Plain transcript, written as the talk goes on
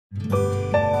Hi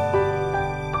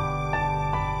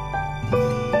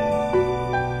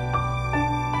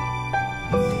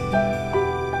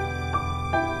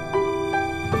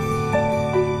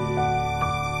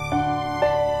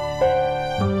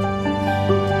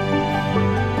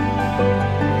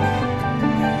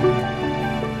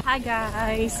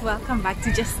guys, welcome back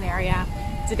to Jesneria.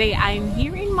 Today I'm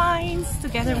here in Mainz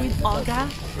together with Olga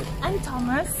and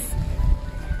Thomas,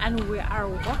 and we are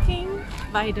walking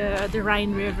by the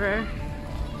Rhine River.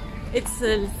 It's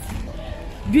a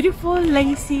beautiful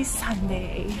lazy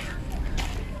Sunday.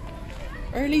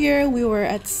 Earlier we were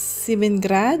at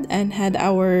Siebengrad and had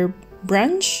our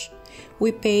brunch.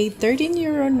 We paid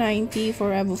 €13.90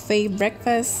 for a buffet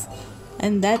breakfast,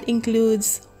 and that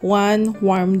includes one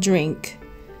warm drink.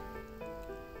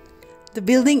 The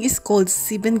building is called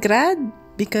Siebengrad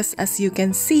because, as you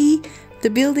can see, the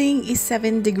building is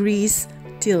 7 degrees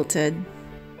tilted.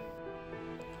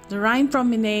 The Rhine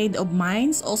Promenade of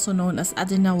Mainz, also known as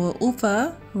Adenauer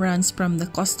Ufer, runs from the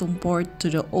Custom Port to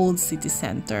the old city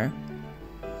center.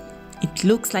 It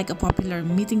looks like a popular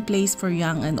meeting place for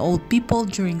young and old people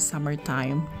during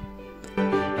summertime.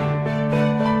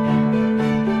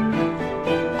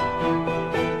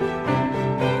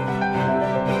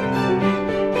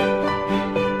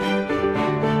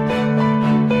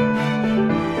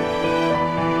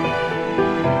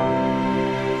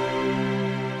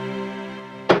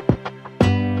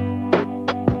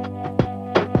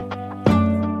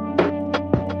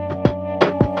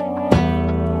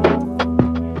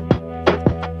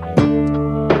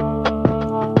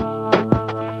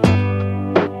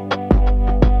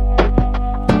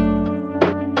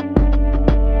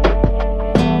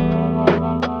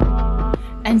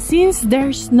 And since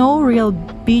there's no real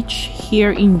beach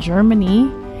here in Germany,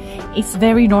 it's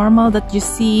very normal that you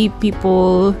see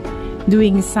people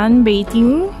doing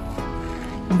sunbathing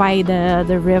by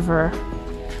the river.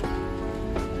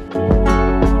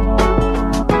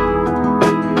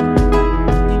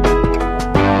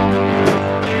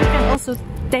 You can also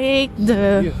take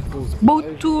the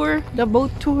boat tour. The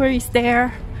boat tour is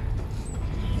there.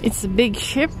 It's a big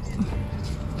ship.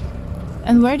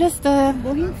 And where does the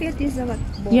Wohin is a boat?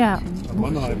 yeah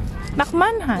Mannheim. nach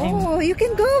Mannheim? Oh, you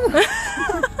can go.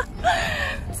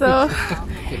 So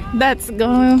that's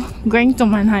going to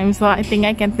Mannheim. So I think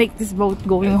I can take this boat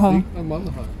going home.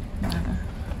 Mannheim.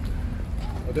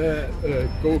 Or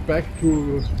go back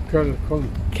to Köln.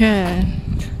 Okay.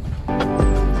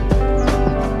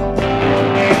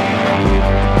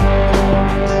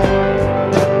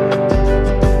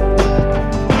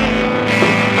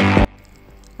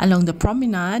 Along the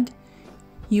promenade,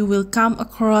 you will come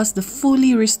across the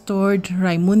fully restored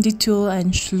Raimunditür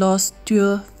and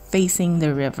Schlosstür facing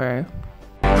the river.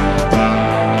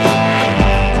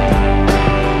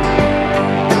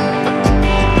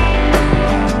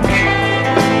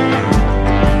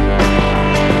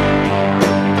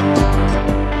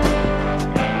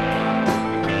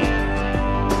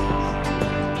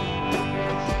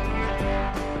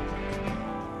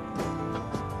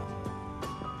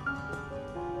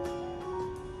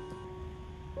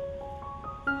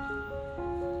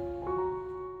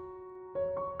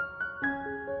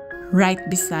 Right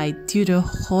beside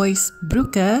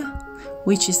Theodor-Heuss-Brücke,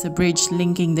 which is a bridge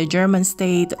linking the German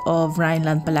state of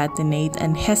Rhineland-Palatinate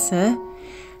and Hesse,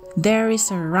 there is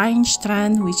a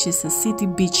Rheinstrand, which is a city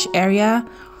beach area,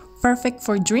 perfect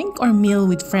for drink or meal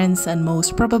with friends and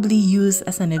most probably used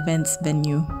as an events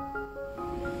venue.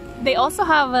 They also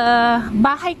have a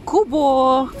Bahay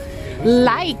Kubo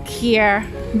like here.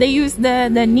 They use the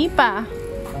Nipa.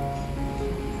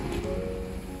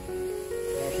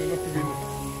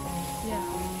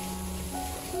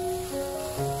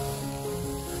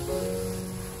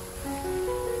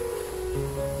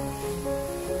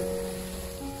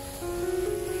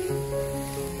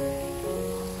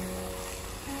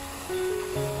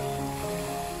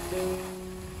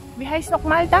 Wie heißt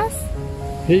nochmal das?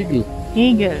 Hegel.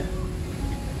 Hegel.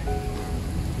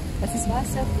 Das ist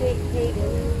Wasserhegel.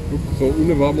 Guck, so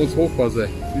unten war uns Hochwasser.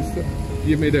 Siehst du?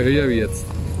 4 Meter höher wie jetzt.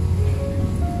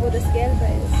 Wo das Gelbe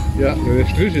ist. Ja, wo der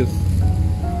Strich ist.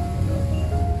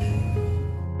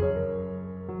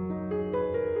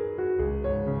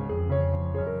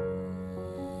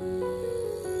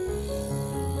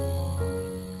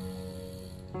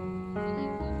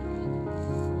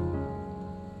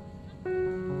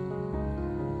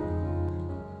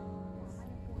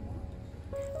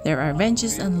 There are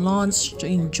benches and lawns to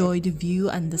enjoy the view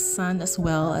and the sun, as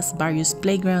well as various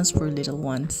playgrounds for little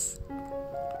ones.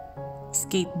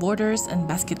 Skateboarders and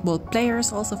basketball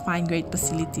players also find great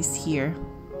facilities here.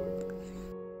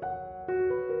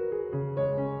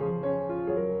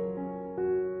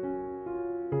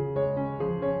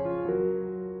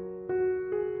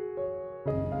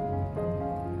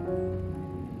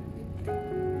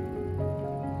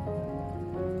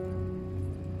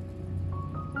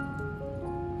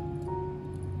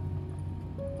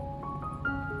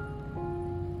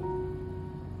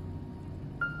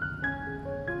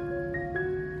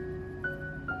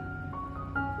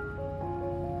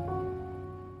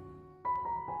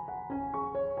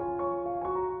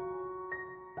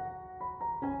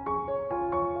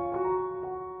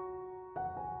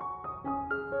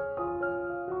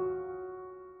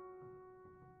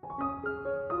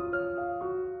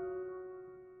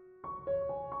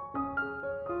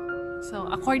 So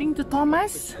according to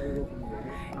Thomas,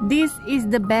 this is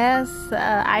the best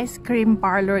ice cream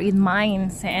parlor in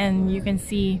Mainz, and you can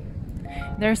see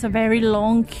there's a very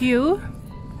long queue.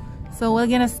 So we're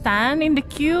gonna stand in the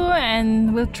queue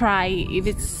and we'll try if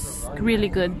it's really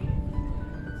good.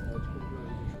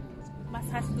 Was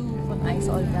hast du von Eis,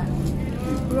 Olga?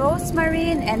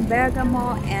 Rosemary and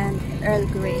bergamot and Earl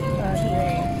Grey.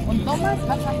 Und Thomas,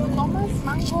 was hast du, Thomas?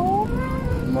 Mango?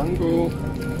 Mango.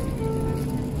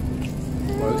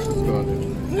 Weiß es gar nicht.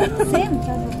 Same.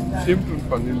 Zimt und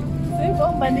Vanille. Zimt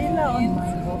und Vanille und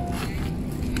Mango.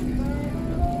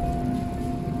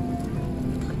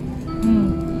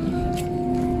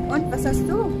 Und was hast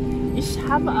du? Ich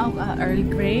habe auch Earl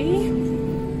Grey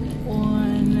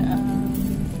und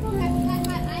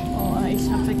ich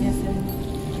habe vergessen.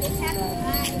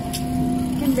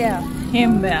 Himbeer.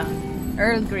 Himbeer.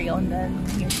 Earl Grey und dann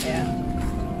Himbeer.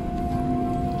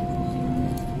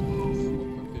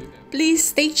 Please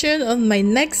stay tuned on my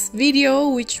next video,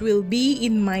 which will be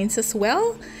in Mainz as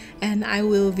well, and I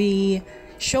will be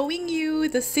showing you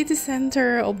the city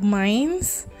center of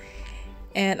Mainz.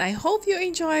 And I hope you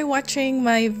enjoy watching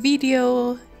my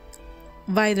video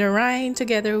by the Rhine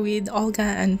together with Olga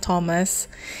and Thomas.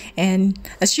 And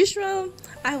as usual,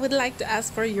 I would like to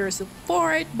ask for your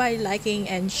support by liking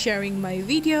and sharing my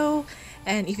video.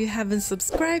 And if you haven't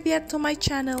subscribed yet to my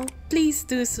channel, please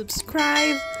do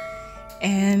subscribe.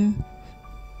 And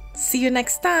see you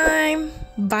next time.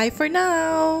 Bye for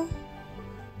now.